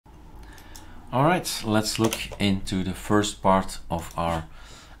All right, let's look into the first part of our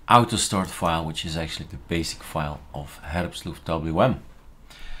AutoStart file, which is actually the basic file of Hlwm.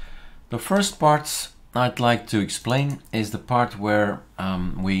 The first part I'd like to explain is the part where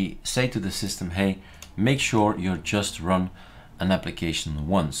we say to the system, hey, make sure you just run an application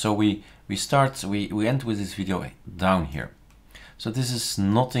once. So we end with this video down here. So this is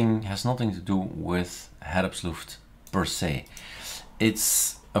has nothing to do with Hlwm per se.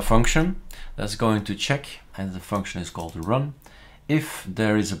 It's a function that's going to check, and the function is called run. If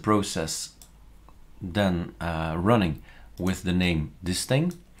there is a process then running with the name this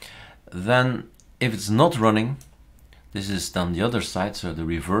thing, then if it's not running, this is done the other side, so the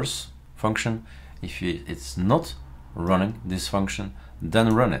reverse function. If it's not running this function,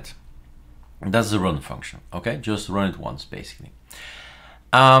 then run it. That's the run function. Okay, just run it once basically.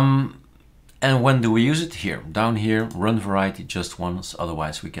 And when do we use it? Here, down here, run variety just once,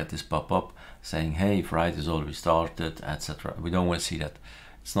 otherwise we get this pop-up saying, hey, variety is already started, etc. We don't want to see that.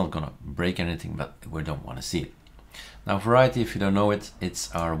 It's not gonna break anything, but we don't want to see it. Now variety, if you don't know it, it's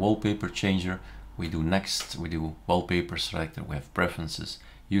our wallpaper changer. We do next, we do wallpaper selector, we have preferences.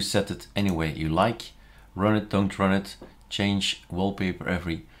 You set it any way you like, run it, don't run it, change wallpaper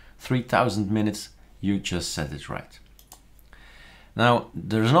every 3000 minutes, you just set it right. Now,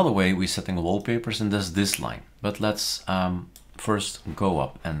 there's another way we're setting wallpapers, and that's this line. But let's first go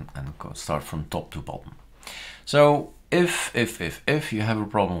up and start from top to bottom. So if you have a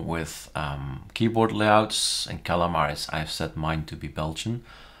problem with keyboard layouts and calamares, I've set mine to be Belgian,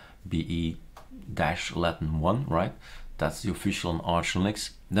 BE-Latin 1, right? That's the official on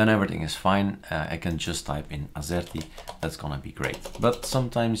ArcoLinux. Then everything is fine. I can just type in Azerty. That's gonna be great. But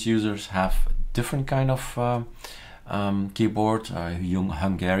sometimes users have different kind of keyboard.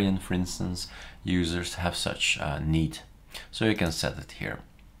 Hungarian, for instance, users have such need. So you can set it here.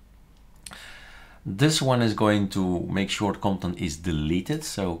 This one is going to make sure content is deleted.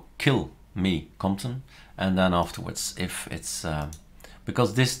 So kill me content, and then afterwards, if it's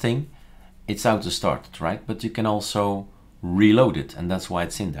because this thing, it's auto-started, right? But you can also reload it, and that's why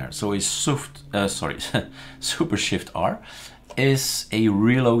it's in there. So it's Super Shift R is a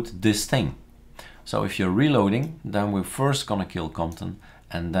reload this thing. So if you're reloading, then we're first gonna kill content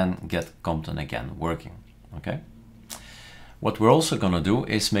and then get content again working, okay? What we're also gonna do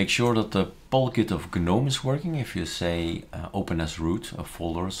is make sure that the polkit of GNOME is working. If you say open as root, a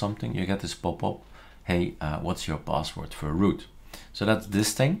folder or something, you get this pop-up, hey, what's your password for root? So that's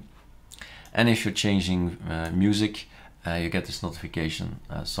this thing. And if you're changing music, you get this notification,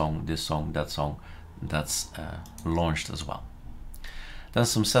 song, this song, that's launched as well. Then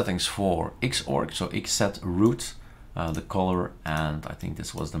some settings for Xorg, so Xset root, the color, and I think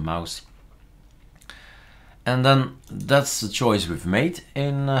this was the mouse. And then that's the choice we've made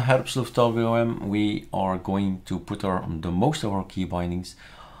in Hlwm. We are going to put the most of our key bindings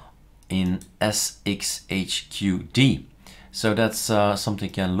in SXHQD. So that's something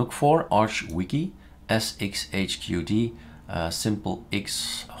you can look for, ArchWiki, SXHQD, simple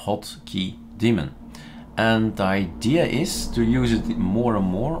X hotkey daemon. And the idea is to use it more and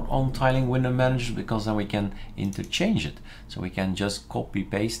more on tiling window managers, because then we can interchange it. So we can just copy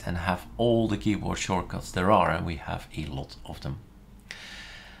paste and have all the keyboard shortcuts there are, and we have a lot of them.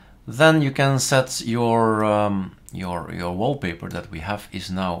 Then you can set your wallpaper that we have is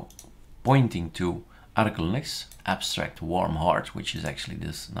now pointing to ArcoLinux abstract warm heart, which is actually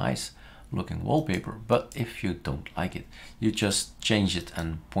this nice looking wallpaper. But if you don't like it, you just change it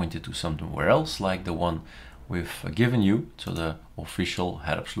and point it to somewhere else, like the one we've given you, to the official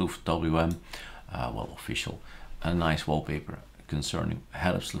Hlwm, well, official, a nice wallpaper concerning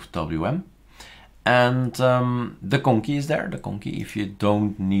Hlwm. And the conky is there, the conky. If you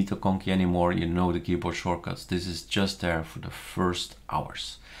don't need the conky anymore, you know the keyboard shortcuts, this is just there for the first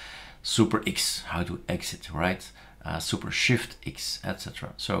hours. Super X, how to exit, right? Super Shift X,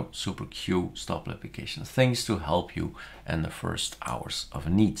 etc. So Super Q, stop application, things to help you in the first hours of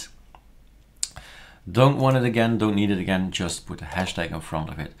need. Don't want it again, don't need it again, just put a hashtag in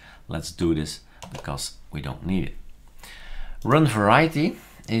front of it. Let's do this because we don't need it. Run variety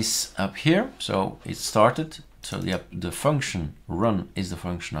is up here, so it started. So the function run is the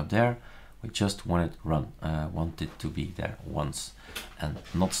function up there. We just want it to be there once and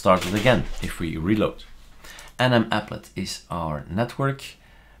not started again if we reload. NMApplet is our network,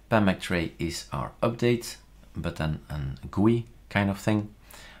 PAMAC is our update button and GUI kind of thing.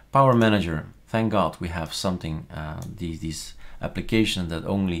 Power Manager, thank God we have something, these applications that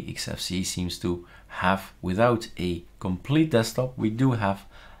only XFCE seems to have without a complete desktop. We do have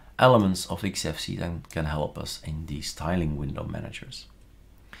elements of XFCE that can help us in these tiling window managers.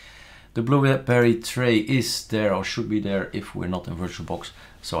 The Blueberry tray is there, or should be there, if we're not in VirtualBox,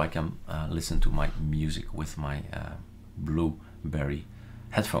 so I can listen to my music with my Blueberry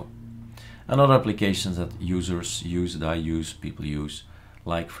headphone. And other applications that users use, that I use, people use,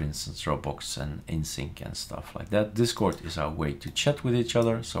 like for instance Dropbox and InSync and stuff like that. Discord is our way to chat with each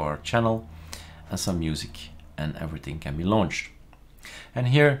other, so our channel, and some music, and everything can be launched. And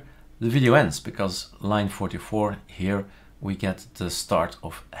here the video ends, because line 44 here we get the start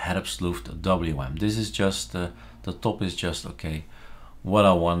of Hlwm. This is just the top is just, okay, what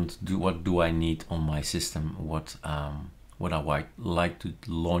I want, what do I need on my system, what I like to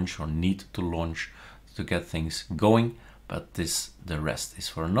launch or need to launch to get things going. But the rest is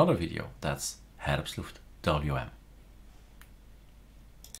for another video. That's Hlwm.